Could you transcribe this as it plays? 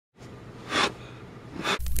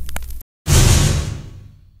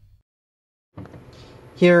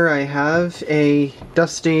here I have a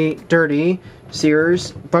dusty, dirty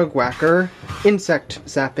Sears Bug Whacker insect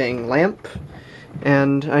zapping lamp.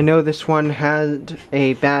 And I know this one had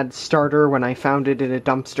a bad starter when I found it in a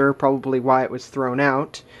dumpster, probably why it was thrown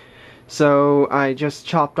out. So I just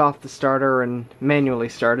chopped off the starter and manually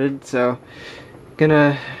started, so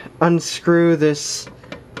gonna unscrew this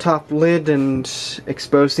top lid and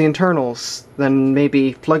expose the internals, then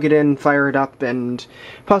maybe plug it in, fire it up, and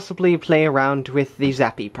possibly play around with the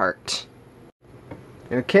zappy part.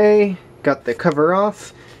 Okay, got the cover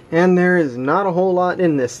off, and there is not a whole lot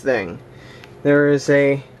in this thing. There is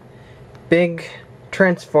a big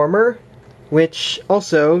transformer, which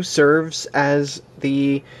also serves as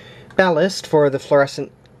the ballast for the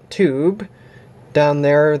fluorescent tube. Down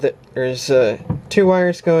there, there's 2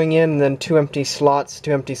 wires going in, and then 2 empty slots.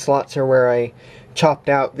 2 empty slots are where I chopped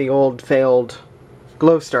out the old failed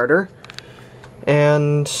glow starter.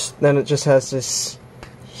 And then it just has this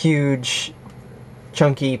huge,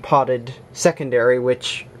 chunky, potted secondary,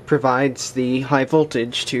 which provides the high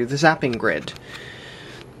voltage to the zapping grid.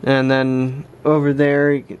 And then over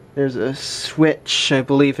there, there's a switch. I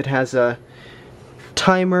believe it has a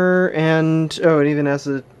timer, and oh, it even has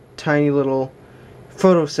a tiny little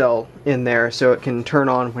photocell in there so it can turn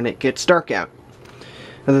on when it gets dark out.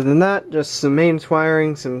 Other than that, just some mains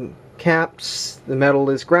wiring, some caps, the metal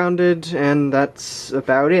is grounded, and that's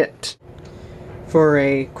about it. For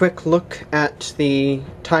a quick look at the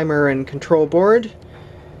timer and control board,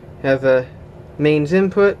 I have a mains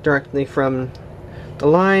input directly from the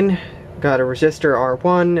line, got a resistor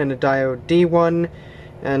R1 and a diode D1,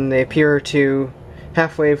 and they appear to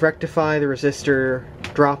half-wave rectify. The resistor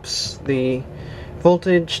drops the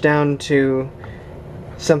voltage down to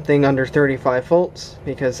something under 35 volts,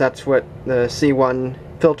 because that's what the C1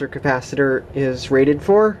 filter capacitor is rated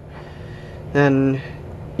for. Then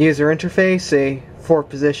user interface, a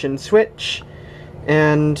 4-position switch,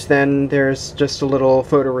 and then there's just a little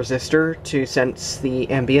photoresistor to sense the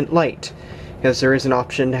ambient light, because there is an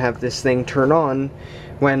option to have this thing turn on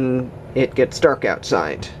when it gets dark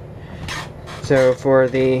outside. So for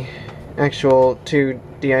the actual 2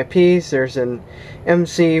 DIPs, there's an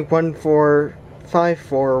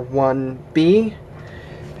MC14541B,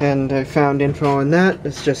 and I found info on that.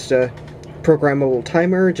 It's just a programmable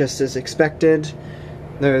timer, just as expected.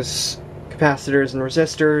 Those capacitors and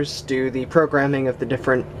resistors do the programming of the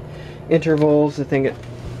different intervals. I think it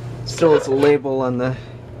still has a label on the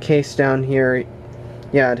case down here.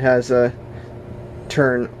 Yeah, it has a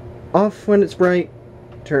turn off when it's bright,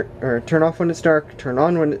 turn off when it's dark, turn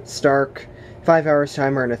on when it's dark, 5 hours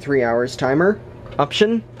timer, and a 3 hours timer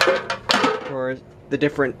option for the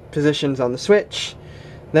different positions on the switch.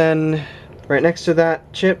 Then right next to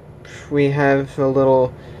that chip we have a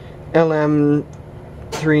little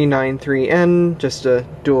LM393N, just a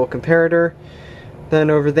dual comparator. Then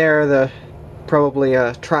over there, probably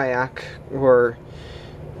a triac or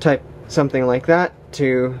type something like that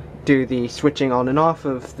to do the switching on and off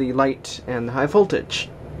of the light and the high voltage.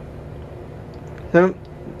 So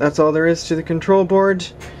that's all there is to the control board.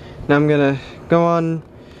 Now I'm gonna go on,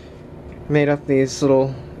 made up these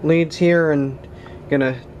little leads here, and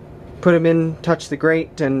gonna put them in, touch the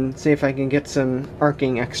grate, and see if I can get some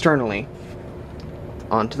arcing externally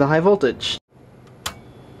onto the high voltage.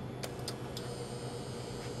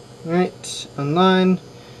 Alright, online.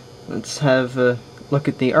 Let's have a look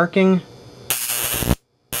at the arcing.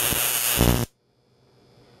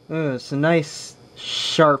 Oh, it's a nice,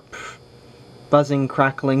 sharp, buzzing,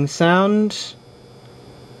 crackling sound.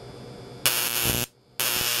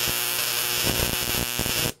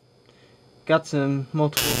 Got some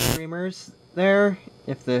multiple streamers there,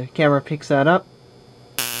 if the camera picks that up.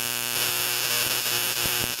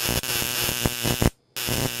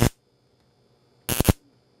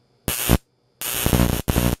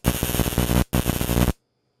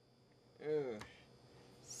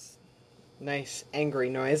 Nice angry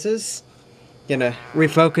noises. Gonna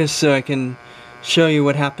refocus so I can show you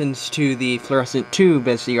what happens to the fluorescent tube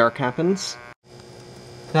as the arc happens.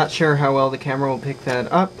 Not sure how well the camera will pick that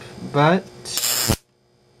up, but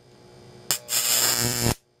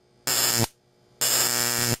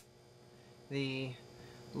the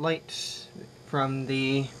light from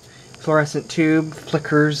the fluorescent tube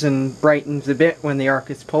flickers and brightens a bit when the arc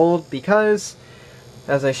is pulled, because,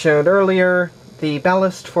 as I showed earlier, the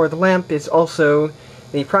ballast for the lamp is also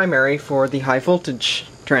the primary for the high voltage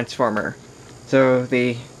transformer. So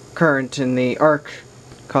the current in the arc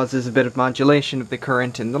causes a bit of modulation of the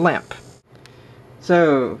current in the lamp.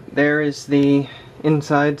 So there is the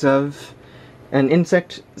insides of an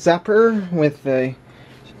insect zapper with a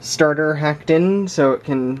starter hacked in so it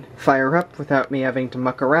can fire up without me having to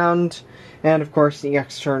muck around, and of course the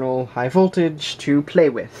external high voltage to play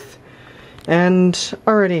with. And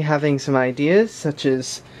already having some ideas, such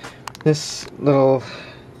as this little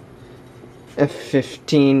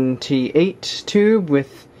F15T8 tube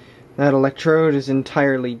with that electrode is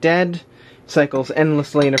entirely dead, cycles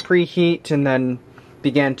endlessly in a preheat, and then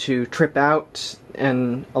began to trip out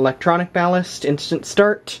an electronic ballast instant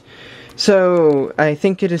start. So I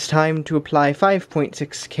think it is time to apply 5.6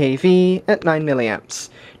 kV at 9 milliamps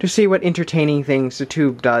to see what entertaining things the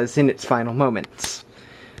tube does in its final moments.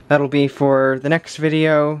 That'll be for the next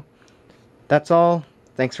video. That's all.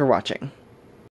 Thanks for watching.